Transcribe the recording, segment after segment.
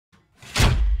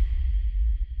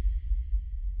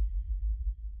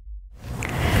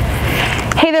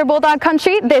Hey there, Bulldog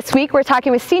Country. This week we're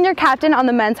talking with senior captain on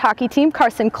the men's hockey team,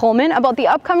 Karson Kuhlman, about the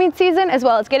upcoming season as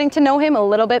well as getting to know him a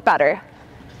little bit better.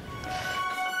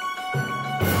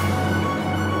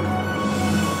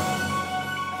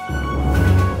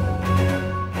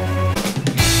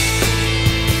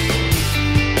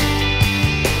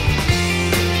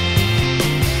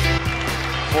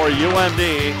 For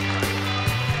UMD,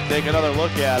 take another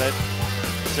look at it.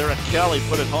 Sarah Kelly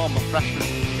put it home, the freshman.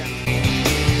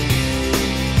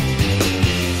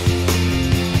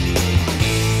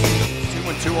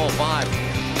 2:05.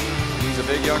 He's a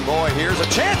big young boy. Here's a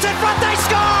chance in front. They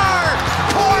score!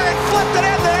 Corrin flipped it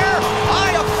in there.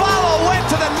 Iafallo went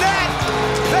to the net.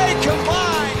 They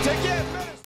combined to give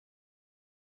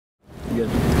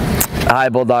Minnesota. Hi,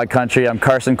 Bulldog Country. I'm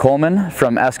Karson Kuhlman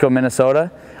from Esco, Minnesota.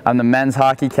 I'm the men's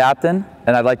hockey captain,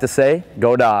 and I'd like to say,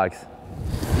 go Dogs.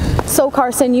 So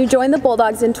Karson, you joined the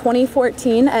Bulldogs in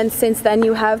 2014, and since then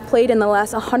you have played in the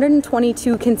last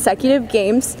 122 consecutive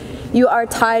games. You are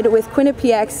tied with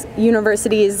Quinnipiac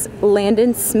University's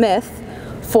Landon Smith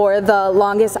for the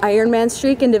longest Ironman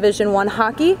streak in Division I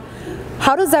hockey.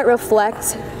 How does that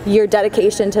reflect your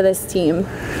dedication to this team?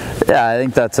 Yeah, I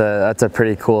think that's a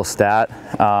pretty cool stat.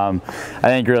 I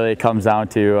think really it comes down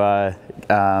to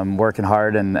working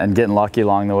hard and getting lucky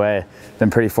along the way. Been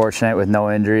pretty fortunate with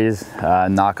no injuries,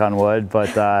 knock on wood,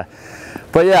 but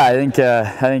yeah, I think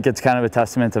it's kind of a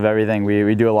testament of everything.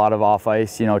 We do a lot of off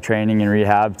ice, training and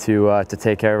rehab to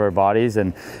take care of our bodies,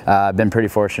 and been pretty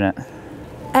fortunate.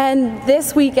 And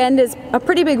this weekend is a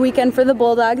pretty big weekend for the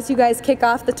Bulldogs. You guys kick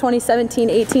off the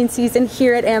 2017-18 season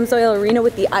here at Amsoil Arena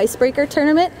with the Icebreaker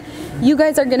Tournament. You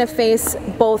guys are going to face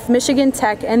both Michigan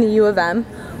Tech and the U of M.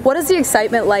 What is the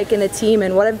excitement like in the team,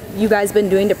 and what have you guys been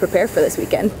doing to prepare for this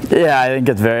weekend? Yeah, I think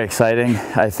it's very exciting.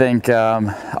 I think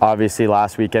obviously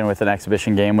last weekend with an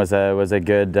exhibition game was a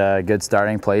good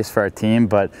starting place for our team,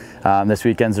 but this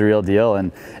weekend's a real deal,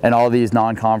 and all these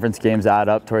non-conference games add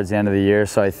up towards the end of the year.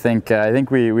 So I think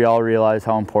we all realize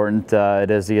how important it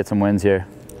is to get some wins here.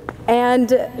 And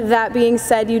that being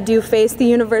said, you do face the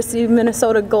University of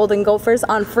Minnesota Golden Gophers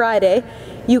on Friday.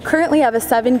 You currently have a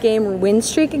 7-game win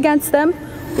streak against them.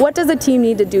 What does the team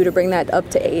need to do to bring that up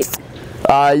to 8?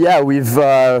 Yeah, we've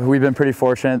been pretty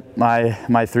fortunate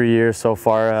my 3 years so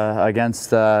far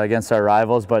against our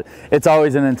rivals, but it's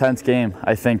always an intense game.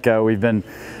 I think we've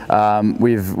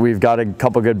got a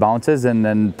couple good bounces and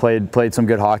then played some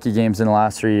good hockey games in the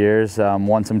last 3 years.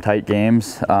 Won some tight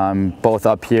games, both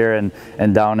up here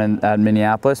and down at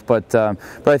Minneapolis. But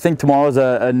I think tomorrow's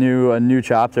a new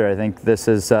chapter. I think this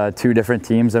is 2 different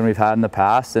teams than we've had in the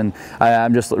past, and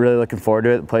I'm just really looking forward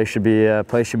to it. The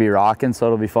place should be rocking, so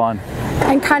it'll be fun.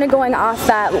 And kind of going off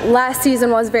that, last season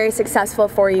was very successful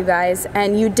for you guys,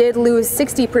 and you did lose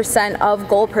 60% of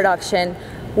goal production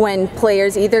when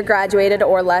players either graduated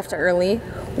or left early.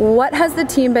 What has the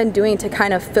team been doing to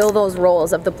kind of fill those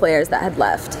roles of the players that had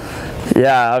left?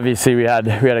 Yeah, obviously we had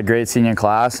a great senior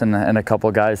class and a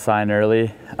couple guys signed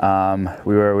early.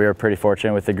 We were pretty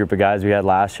fortunate with the group of guys we had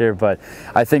last year, but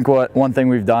I think one thing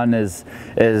we've done is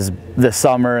this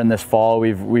summer and this fall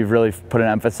we've really put an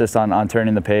emphasis on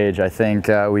turning the page. I think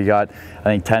we got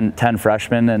 10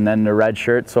 freshmen and then a red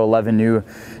shirt, so 11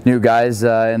 new guys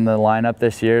in the lineup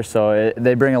this year. So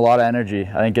they bring a lot of energy.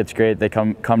 I think it's great. They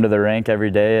come to the rink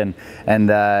every day and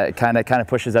kind of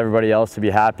pushes everybody else to be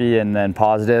happy and then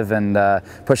positive, and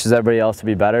pushes everybody else to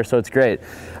be better. So it's great.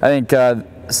 I think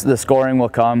the scoring will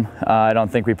come. I don't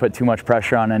think we put too much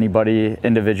pressure on anybody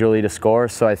individually to score,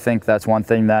 so I think that's one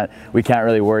thing that we can't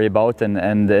really worry about,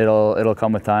 and it'll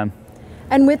come with time.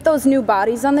 And with those new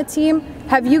bodies on the team,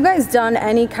 have you guys done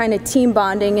any kind of team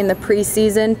bonding in the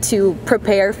preseason to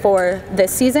prepare for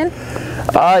this season?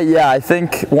 Yeah, I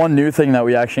think one new thing that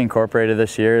we actually incorporated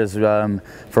this year is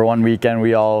for one weekend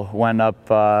we all went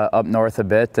up north a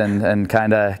bit and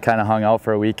kind of hung out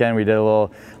for a weekend. We did a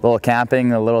little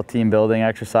camping, a little team building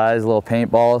exercise, a little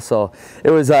paintball. So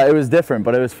it was different,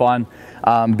 but it was fun.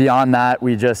 Beyond that,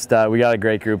 we got a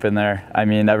great group in there. I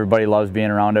mean, everybody loves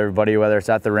being around everybody, whether it's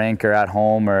at the rink or at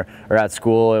home or at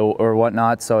school or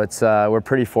whatnot. So we're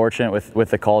pretty fortunate with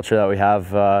the culture that we have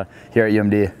here at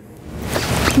UMD.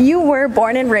 You were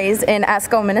born and raised in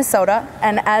Esco, Minnesota,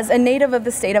 and as a native of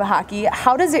the state of hockey,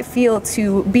 how does it feel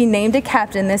to be named a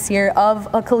captain this year of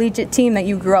a collegiate team that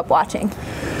you grew up watching?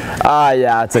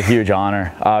 Yeah, it's a huge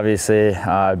honor. Obviously,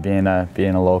 being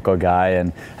a local guy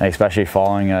and especially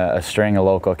following a string of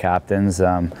local captains.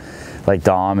 Like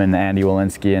Dom and Andy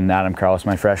Walensky and Adam Kraus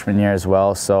my freshman year as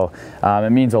well. So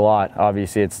it means a lot.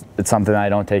 Obviously, it's something that I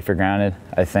don't take for granted.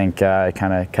 I think it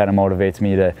kind of motivates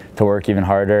me to work even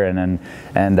harder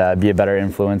and be a better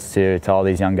influence to all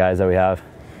these young guys that we have.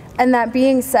 And that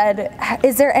being said,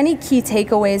 is there any key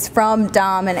takeaways from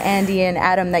Dom and Andy and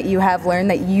Adam that you have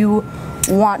learned that you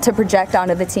want to project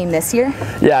onto the team this year?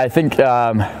 Yeah, I think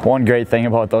one great thing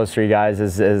about those three guys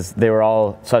is they were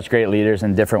all such great leaders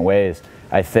in different ways.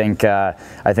 I think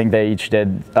they each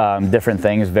did different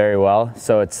things very well.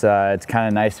 So it's kind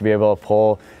of nice to be able to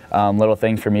pull little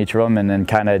things from each of them and then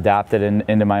kind of adapt it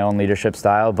into my own leadership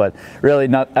style. But really,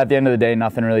 at the end of the day,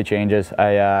 nothing really changes.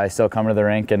 I still come to the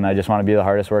rink and I just want to be the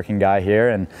hardest working guy here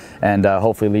and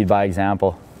hopefully lead by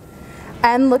example.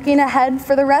 And looking ahead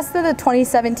for the rest of the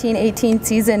 2017-18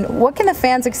 season, what can the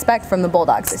fans expect from the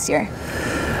Bulldogs this year?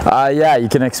 Yeah, you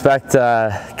can expect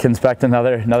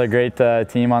another great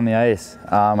team on the ice.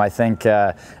 I think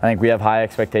we have high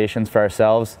expectations for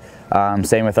ourselves.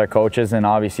 Same with our coaches, and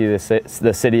obviously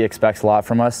the city expects a lot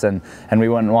from us, and we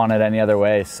wouldn't want it any other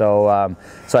way. So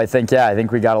I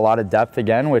think we got a lot of depth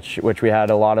again, which we had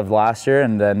a lot of last year,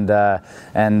 and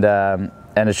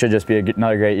it should just be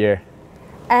another great year.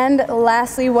 And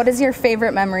lastly, what is your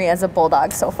favorite memory as a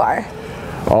Bulldog so far?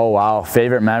 Oh wow,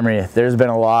 favorite memory. There's been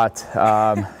a lot.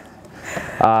 I've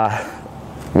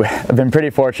been pretty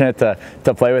fortunate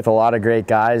to play with a lot of great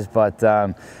guys, but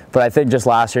I think just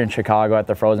last year in Chicago at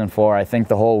the Frozen Four, I think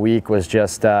the whole week was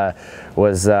just a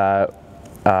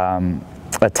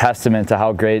testament to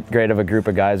how great of a group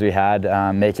of guys we had.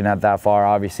 Making it that far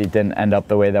obviously didn't end up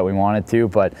the way that we wanted to,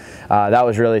 but that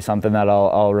was really something that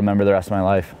I'll remember the rest of my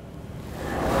life.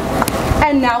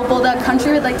 And now Bulldog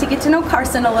Country would like to get to know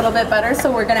Karson a little bit better, so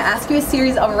we're going to ask you a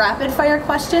series of rapid fire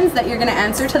questions that you're going to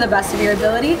answer to the best of your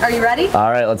ability. Are you ready?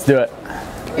 All right, let's do it.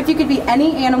 If you could be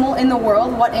any animal in the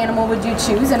world, what animal would you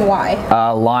choose and why?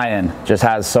 Lion. Just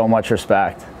has so much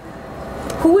respect.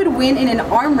 Who would win in an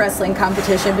arm wrestling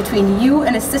competition between you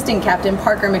and assistant captain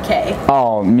Parker McKay?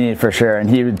 Oh, me for sure, and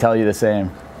he would tell you the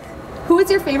same. Who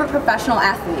is your favorite professional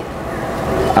athlete?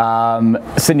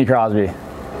 Sidney Crosby.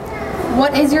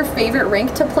 What is your favorite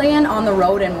rink to play in on the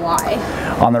road and why?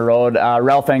 On the road,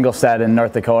 Ralph Engelstad in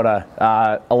North Dakota.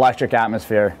 Electric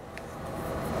atmosphere.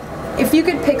 If you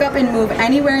could pick up and move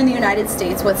anywhere in the United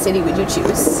States, what city would you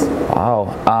choose?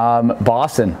 Wow,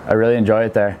 Boston. I really enjoy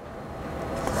it there.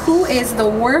 Who is the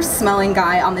worst smelling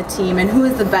guy on the team and who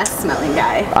is the best smelling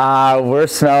guy?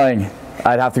 Worst smelling,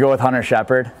 I'd have to go with Hunter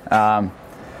Shepard.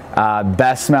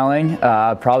 Best smelling,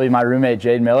 probably my roommate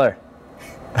Jade Miller.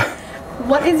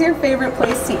 What is your favorite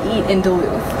place to eat in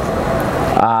Duluth?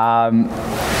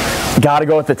 Gotta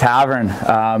go with the tavern.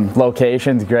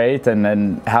 Location's great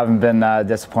and haven't been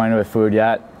disappointed with food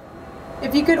yet.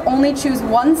 If you could only choose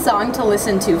one song to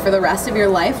listen to for the rest of your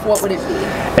life, what would it be?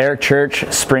 Eric Church,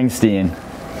 Springsteen.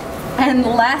 And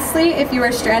lastly, if you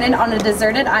were stranded on a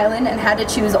deserted island and had to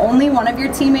choose only one of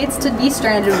your teammates to be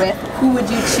stranded with, who would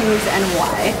you choose and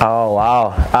why? Oh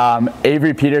wow,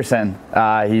 Avery Peterson.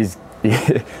 He's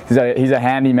a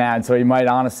handyman, so he might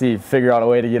honestly figure out a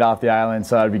way to get off the island,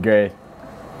 so that'd be great.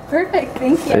 Perfect,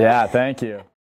 thank you. Yeah, thank you.